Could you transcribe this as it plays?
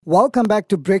Welcome back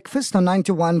to Breakfast on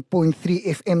 91.3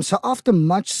 FM. So after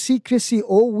much secrecy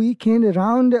all weekend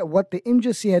around what the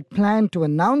MJC had planned to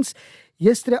announce,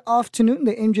 yesterday afternoon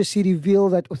the MJC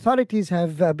revealed that authorities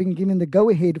have been given the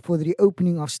go-ahead for the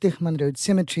reopening of Stegman Road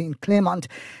Cemetery in Claremont.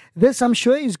 This, I'm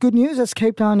sure, is good news as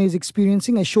Cape Town is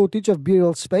experiencing a shortage of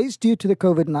burial space due to the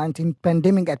COVID-19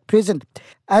 pandemic at present.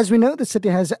 As we know, the city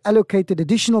has allocated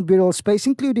additional burial space,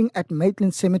 including at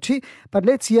Maitland Cemetery. But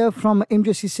let's hear from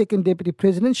MJC Second Deputy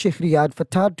President Shaykh Riad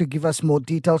Fataar to give us more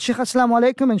details. Shaykh, assalamu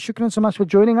alaikum and shukran so much for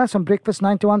joining us on Breakfast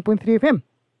 91.3 FM.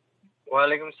 Wa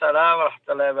alaikum salam wa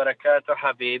rahmatullahi wa barakatuh,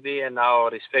 Habibi, and our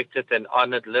respected and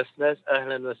honored listeners.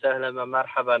 Ahlan wa sahlan wa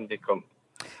marhaban bikum.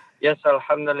 Yes,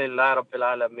 Alhamdulillah Rabbil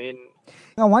Alameen.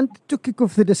 I want to kick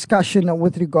off the discussion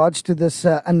with regards to this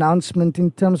announcement in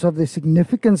terms of the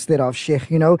significance thereof, Sheikh.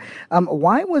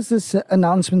 Why was this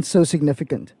announcement so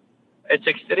significant? It's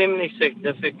extremely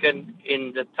significant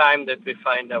in the time that we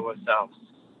find ourselves.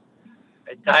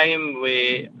 A time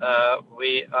where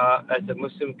we are, as a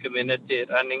Muslim community,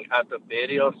 running out of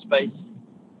burial space.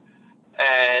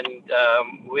 And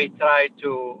we try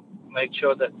to make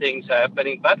sure that things are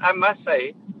happening. But I must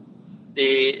say,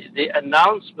 the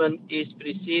announcement is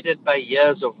preceded by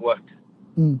years of work,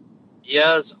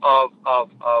 years of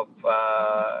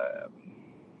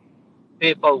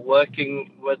people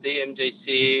working with the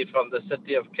MJC from the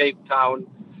city of Cape Town,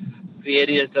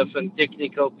 various different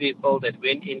technical people that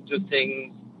went into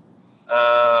things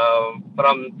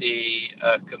from the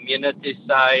community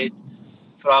side,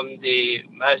 from the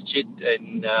masjid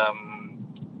in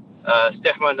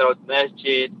Stegman Road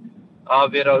Masjid,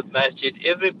 Avi Road Masjid,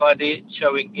 everybody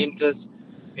showing interest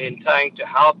in trying to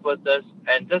help with this,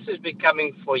 and this is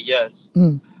becoming for years.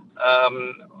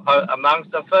 Amongst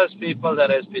the first people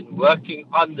that has been working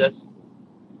on this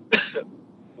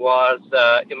was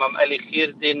Imam Ali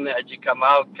Khirdin, Haji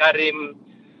Kamal Karim,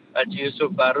 Haji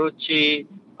Yusuf Baruchi,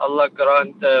 Allah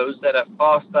grant who's that have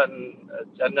passed on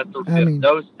Jannatul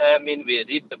Firdaus. I mean, we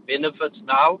reap the benefits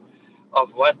now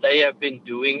of what they have been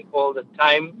doing all the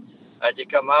time. Haji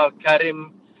Kamal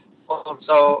Karim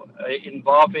also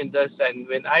involved in this, and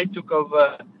when I took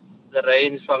over the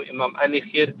reins from Imam Ali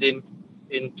Khirdin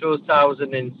in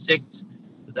 2006,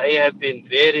 they have been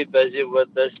very busy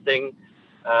with this thing.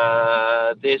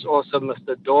 There's also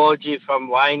Mr. Dorji from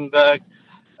Weinberg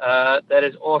that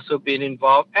has also been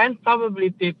involved, and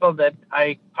probably people that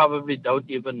I probably don't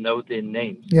even know their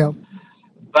names. Yeah.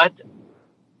 But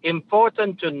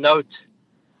important to note,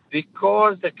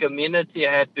 because the community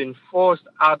had been forced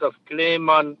out of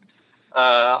Claremont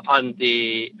on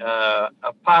the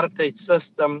apartheid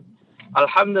system,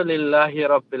 Alhamdulillah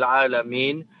Rabbil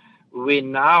Alameen, we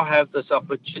now have this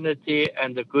opportunity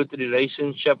and the good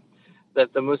relationship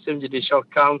that the Muslim Judicial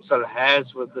Council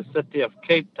has with the city of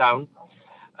Cape Town,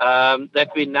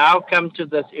 that we now come to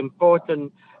this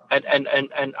important and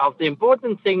of the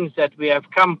important things that we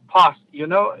have come past. You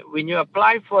know, when you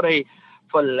apply for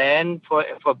land for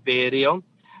burial,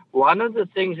 one of the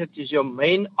things that is your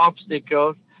main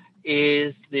obstacle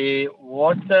is the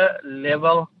water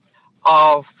level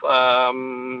of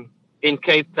in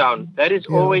Cape Town. That is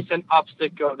always an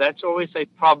obstacle. That's always a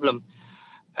problem.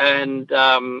 And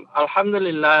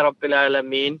Alhamdulillah Rabbil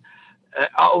Alameen,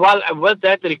 what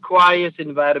that requires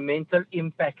environmental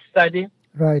impact study.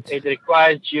 Right. It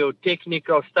requires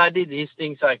geotechnical study. These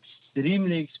things are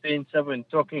extremely expensive. We're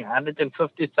talking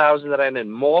 150,000 rand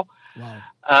and more.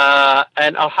 Wow.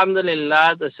 And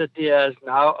Alhamdulillah, the city has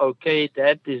now okayed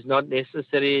that is not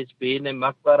necessary. It's been a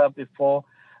makbara before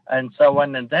and so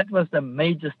on. And that was the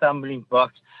major stumbling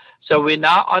block. So we're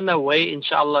now on our way,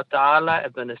 inshallah ta'ala.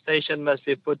 Administration must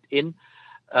be put in.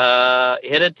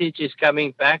 Heritage is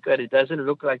coming back, but it doesn't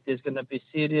look like there's going to be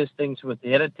serious things with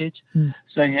heritage.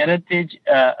 So heritage,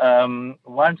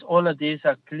 once all of these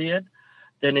are cleared,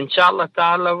 then inshallah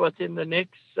ta'ala within the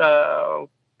next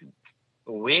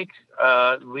weeks,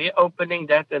 we're opening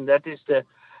that, and that is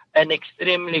an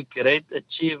extremely great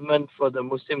achievement for the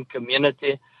Muslim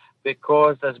community,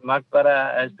 because this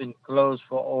makbara has been closed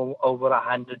for over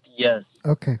 100 years.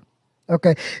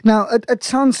 Okay. Now, it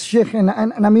sounds, Sheikh, and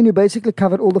I mean, you basically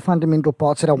covered all the fundamental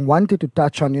parts that I wanted to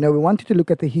touch on. We wanted to look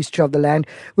at the history of the land.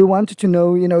 We wanted to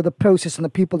know, the process and the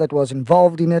people that was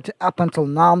involved in it up until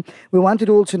now. We wanted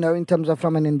to also know in terms of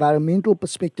from an environmental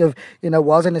perspective,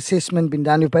 was an assessment been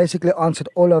done? You've basically answered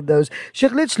all of those.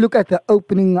 Sheikh, let's look at the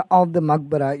opening of the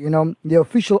makbara, the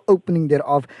official opening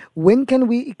thereof. When can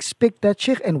we expect that,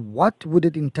 Sheikh, and what would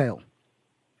it entail?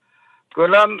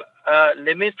 Ghulam,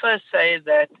 let me first say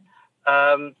that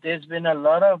there's been a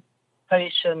lot of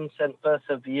patience and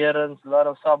perseverance, a lot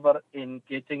of sabr in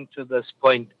getting to this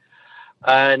point.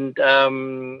 And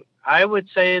I would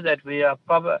say that we are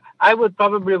I would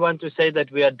probably want to say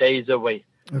that we are days away.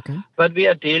 Okay. But we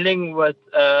are dealing with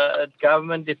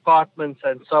government departments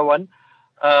and so on.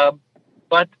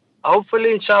 But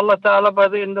hopefully, inshallah ta'ala, by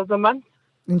the end of the month.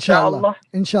 Inshallah.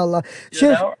 Inshallah. You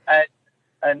know,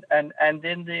 and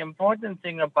then the important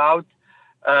thing about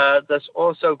this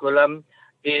also, Ghulam,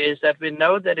 is that we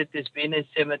know that it has been a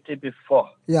cemetery before.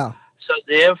 Yeah. So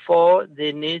therefore,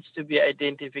 there needs to be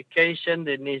identification.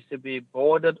 There needs to be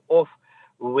boarded off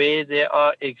where there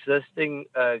are existing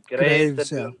graves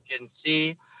that you can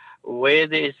see, where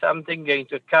there is something going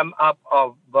to come up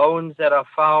of bones that are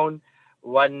found.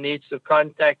 One needs to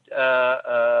contact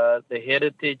the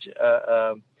heritage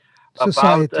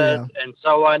Society, about it and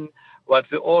so on. What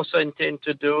we also intend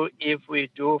to do, if we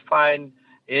do find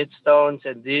headstones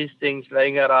and these things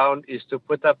laying around, is to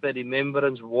put up a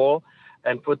remembrance wall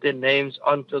and put their names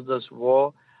onto this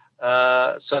wall,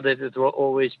 so that it will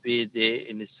always be there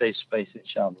in a safe space,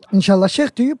 inshallah. Inshallah.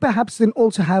 Sheikh, do you perhaps then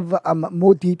also have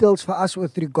more details for us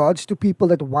with regards to people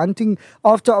that wanting,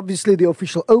 after obviously the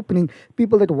official opening,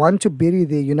 people that want to bury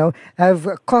there, you know, have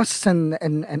costs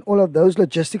and all of those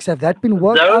logistics, have that been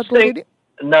worked out already?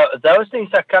 No, those things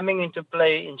are coming into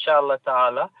play, inshallah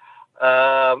ta'ala.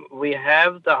 We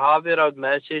have the Harvey Road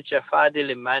Masjid, Fadil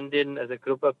Imandin, as a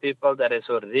group of people that has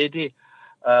already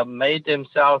made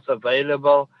themselves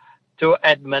available to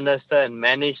administer and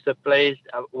manage the place.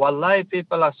 Wallahi,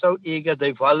 people are so eager,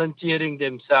 they're volunteering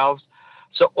themselves.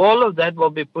 So all of that will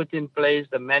be put in place.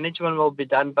 The management will be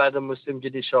done by the Muslim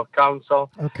Judicial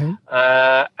Council. Okay.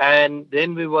 And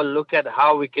then we will look at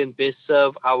how we can best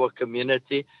serve our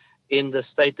community in the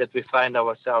state that we find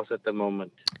ourselves at the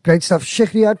moment. Great stuff.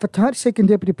 Shaykh Riad Fataar, Second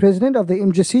Deputy President of the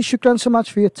MJC. Shukran so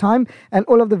much for your time and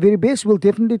all of the very best. We'll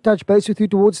definitely touch base with you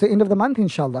towards the end of the month,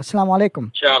 inshallah. Assalamu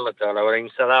alaikum. Inshallah ta'ala. Wa alaikum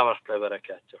salam wa rahmatullahi wa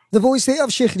barakatuh. The voice there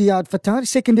of Shaykh Riad Fataar,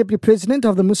 Second Deputy President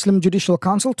of the Muslim Judicial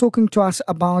Council, talking to us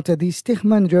about the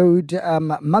Stegman Road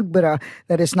makbara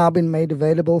that has now been made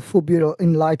available for burial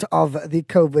in light of the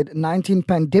COVID-19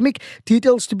 pandemic.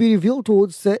 Details to be revealed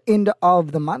towards the end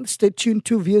of the month. Stay tuned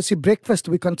to VOC Breakfast.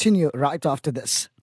 We continue right after this.